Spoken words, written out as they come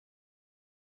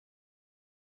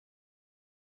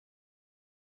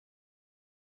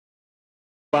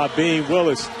by Bean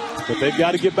Willis, but they've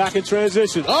got to get back in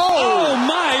transition. Oh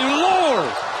my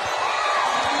Lord!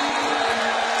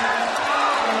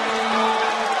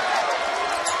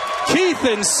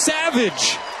 Kethan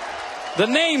Savage, the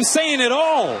name saying it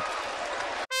all.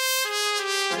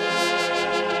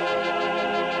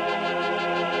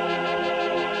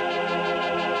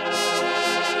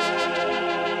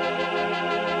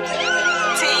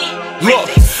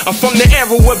 Look, I'm from the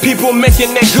era when people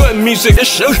making that good music.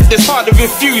 It's hard to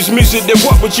refuse music. Then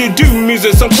what would you do?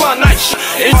 Music, some fun night.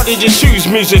 It's hard to just choose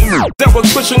music. That was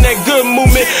pushing that good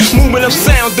movement of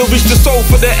sound to reach the soul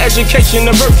for the education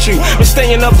of virtue. Been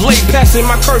staying up late, passing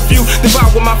my curfew.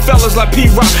 Divide with my fellas like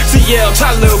P-Rock, CL,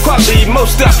 Tyler, Quality,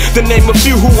 most up. The name a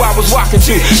few who I was rocking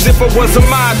to. Zipper was a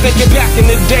mind thinking back in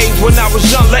the days when I was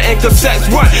young, letting cassettes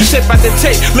run. Tape out the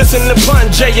tape, listen to Pun,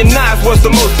 J and Nas was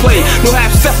the most played. No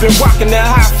half stepping, rocking that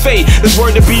high fade. This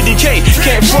word to BDK,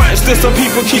 can't front. Still some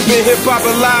people keeping hip-hop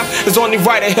alive. It's only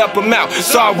right to help them out.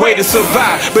 It's our way to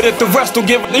survive. But if the rest don't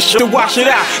give this shit to wash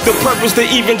it out, the purpose to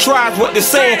even try is what they're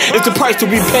saying. It's the price to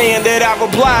be paying that I've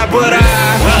applied. But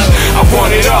I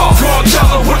want it all. Go on, tell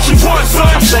her what you want,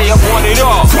 son. I say I want it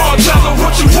all. Go on, tell her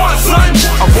what you want, son.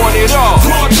 I want it all.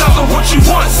 Go on, tell her what you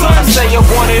want, son. I say I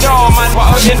want it all, man.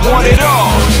 I want it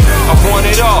all. I want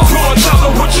it all. Go on, tell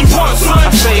her what you want, son.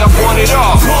 I say I want it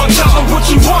all. Go on, tell her what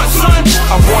you want, son.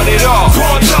 I want it all. Go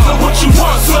on, tell her what you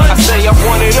want, son. I say I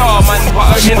want it all, man.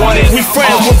 I want it. We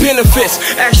friends with benefits.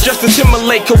 Ask Justin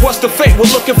Timberlake, cause what's the fate? We're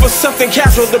looking for something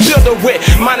casual to build it with.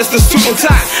 Minus the suit and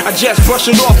tie. I just brushed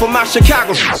it off from my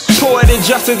Chicago. Poetic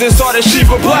justice and saw that she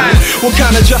replied. What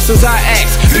kind of justice I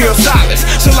ask? Pure silence.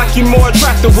 So like you more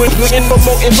attractive with and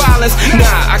promoting violence.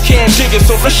 Nah, I can't dig it,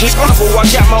 so for shit awful. I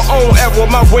got my own error,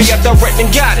 my way I direct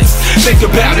and guidance. Think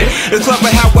about it. It's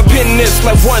clever how I pin this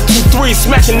like 1, 2, 3,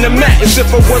 smacking the mat as if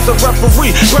I was a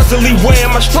referee. Presently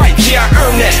wearing my stripes, yeah, I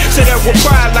earned that. Say that with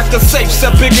pride like a safe.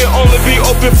 Step it can only be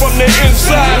open from the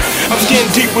inside. I'm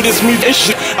getting deep with this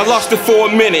music. I lost it for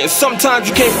a minute. Sometimes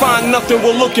you can't find nothing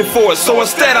we're looking for, so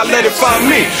instead I let it find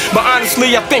me. But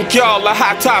honestly, I think y'all a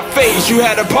hot top phase. You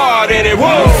had a part in it.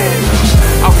 Whoa!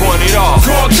 I want it all. Go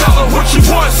on, tell her what you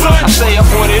want, son. I say I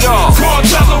want it all. Go on,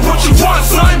 tell her what you want,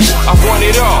 son. I want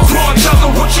it all. Go on, tell her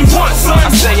what you want, son.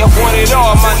 I say I want it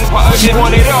all, man. I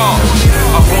want it all.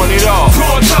 I want it all. Go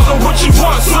on, tell her what you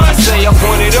want, son. I say I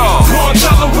want it all. Go on,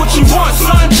 tell her what you want,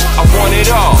 son. I want it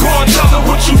all. Go on, tell her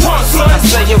what you want, son. I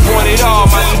say I want it all,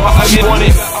 man. I want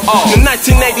it all. The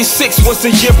 1986 was the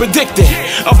year predicted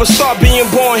of a star being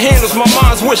born. Handles my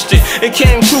mind's wished it. It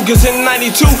came true cause in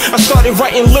 92 I started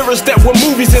writing lyrics that were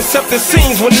movies and the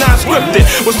scenes were not scripted.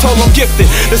 Was told I'm gifted.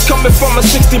 It's coming from a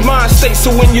 60 mind state. So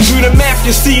when you do the math,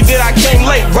 you see that I came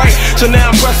late, right? So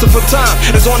now I'm pressing for time.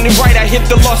 It's only right I hit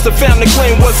the lost the family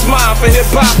claim what's mine. For hip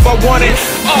hop, I want it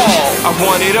all. I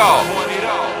want it all.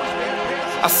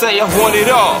 I say I want it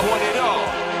all.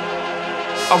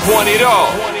 I want it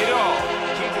all.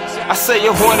 I say I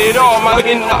want it all, my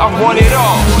I want it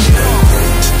all.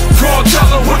 Go on, tell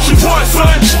her what you want,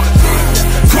 son.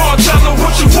 Go on, tell her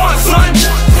what you want, son.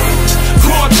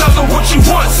 Go on, tell her what you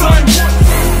want, son.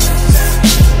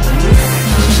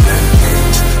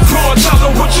 Go on, tell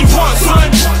her what you want, son.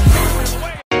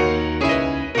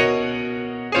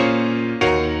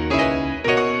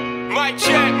 Mic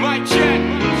check, mic check.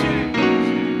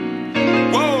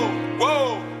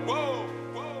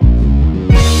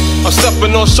 I'm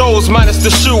stepping on shows minus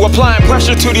the shoe. Applying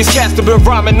pressure to these cats that been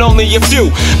rhyming only a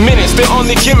few minutes. They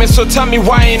only gimmicks, so tell me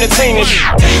why entertaining.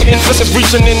 Emphasis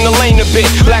reaching in the lane a bit.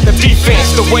 Lack of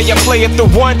defense, the way I play at the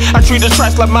one. I treat the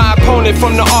tracks like my opponent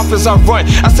from the office I run.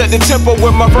 I set the tempo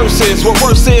with my verses. What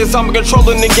worse is, I'm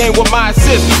controlling the game with my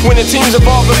assist. When the teams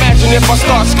evolve, imagine if I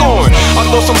start scoring.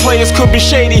 Although some players could be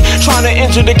shady, trying to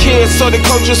injure the kids so the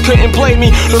coaches couldn't play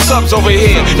me. The subs over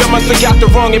here, they must have got the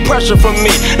wrong impression from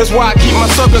me. That's why I keep my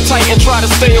circle tight and try to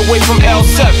stay away from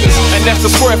L7s. And that's the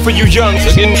square for you youngs.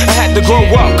 Again, I had to grow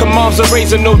up, cause moms are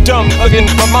raising no dumb. Again,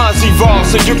 my mind's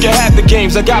evolved, so you can have the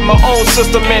games. I got my own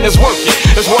system and it's working.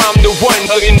 That's why I'm the one,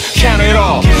 again, count it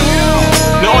all.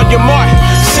 Now on your mark,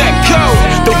 set, go.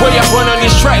 The way I run on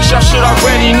these tracks, y'all should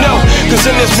already know. Cause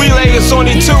in this relay, it's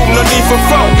only two, no need for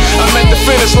four. I'm at the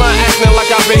finish line acting like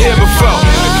I've been here before.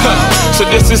 So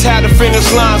this is how the finish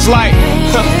line's like.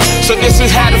 So this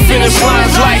is how the finish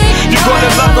line's like. You're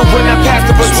gonna love it when I pass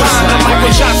the baton. I'm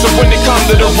Michael Johnson when it comes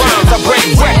to the rhymes. I break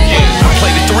records. I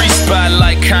play the 3 spot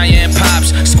like cayenne pops.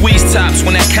 Squeeze tops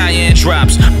when that cayenne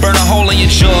drops. Burn a hole in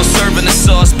your jaw, serving the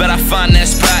sauce. Bet I find that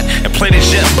spot and play the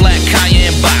jet black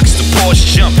cayenne box. The force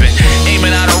jumping,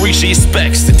 aiming out of reach of your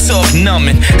specs, the talk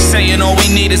numbing, saying all we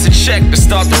need is a check to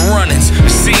start the runnings,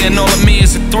 seeing all of me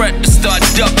as a threat to start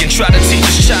ducking, try to teach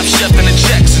us chop, chef, and the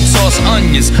checks and toss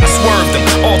onions. I swerved them,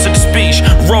 altered the speech,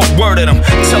 wrote word at them,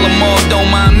 tell them all don't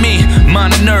mind me,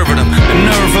 mind the nerve of them, the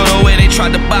nerve of the way they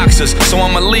tried to box us. So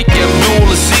I'm a leak Abdul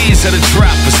Aziz of the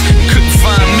droppers. Couldn't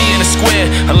find me in a square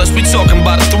unless we talking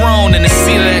about a throne and the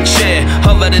seat of that chair.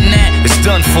 Other than that, it's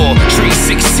done for. Treat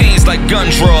 16s like gun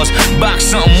draws,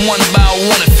 box something one by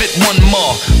one and fit one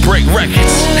more. Break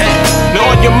records. Hey.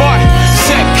 Now on your mark,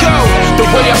 set, go. The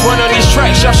way I run on these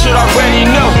tracks, y'all should already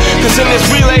know. Cause in this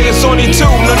relay, it's only two,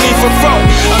 no need for four.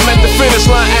 I'm at the finish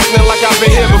line acting like I've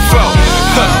been here before.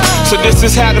 So this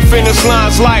is how the finish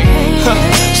line's like.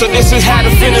 So this is how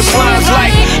the finish line's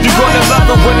like. You're gonna love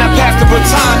it when I pass the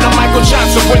baton. I'm Michael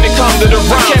Johnson when it comes to the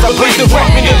rhymes. I believe the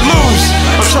want me to lose.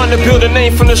 I'm trying to build a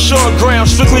name from the short ground.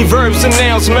 Strictly verbs and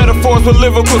nouns, metaphors with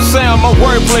lyrical sound. My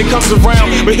wordplay comes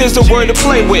around, but here's the word to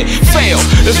play with. Fail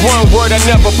is one word I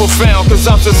never profound, cause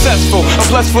I'm successful. I'm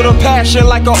blessed with a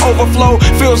passion like an overflow.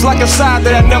 Feels like a side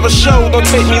that I never showed. Don't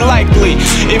take me lightly.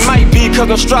 It might be cause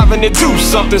I'm striving to do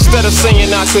something instead of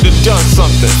saying I could've done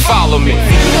something. Follow me.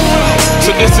 So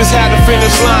this is how the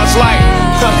finish line's like.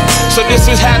 So this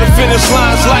is how the finish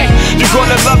line's like. You're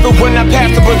gonna love it when I pass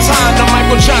the baton. I'm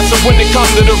Michael Johnson when it comes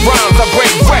to the rhymes. I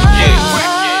break records.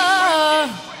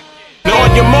 Now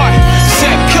on your mark,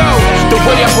 set, go. The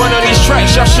way I run on these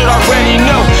tracks, y'all should already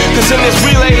know. Cause in this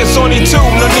relay, it's only two,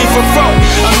 no need for four.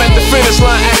 I'm at the finish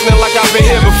line acting like I've been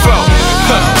here before.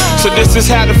 So this is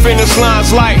how the finish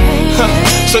line's like.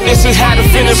 So this is how the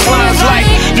finish line's like.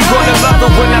 You're gonna love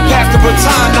it when I pass the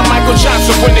baton. I'm Michael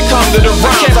Johnson when it comes to the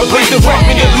rhymes. I believe the want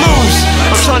me to lose.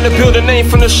 I'm trying to build a name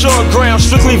from the short ground.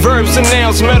 Strictly verbs and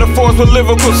nouns, metaphors with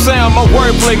lyrical sound. My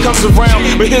wordplay comes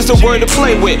around, but here's the word to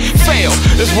play with. Fail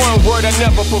is one word I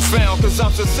never profound, cause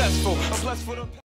I'm successful. I'm blessed with a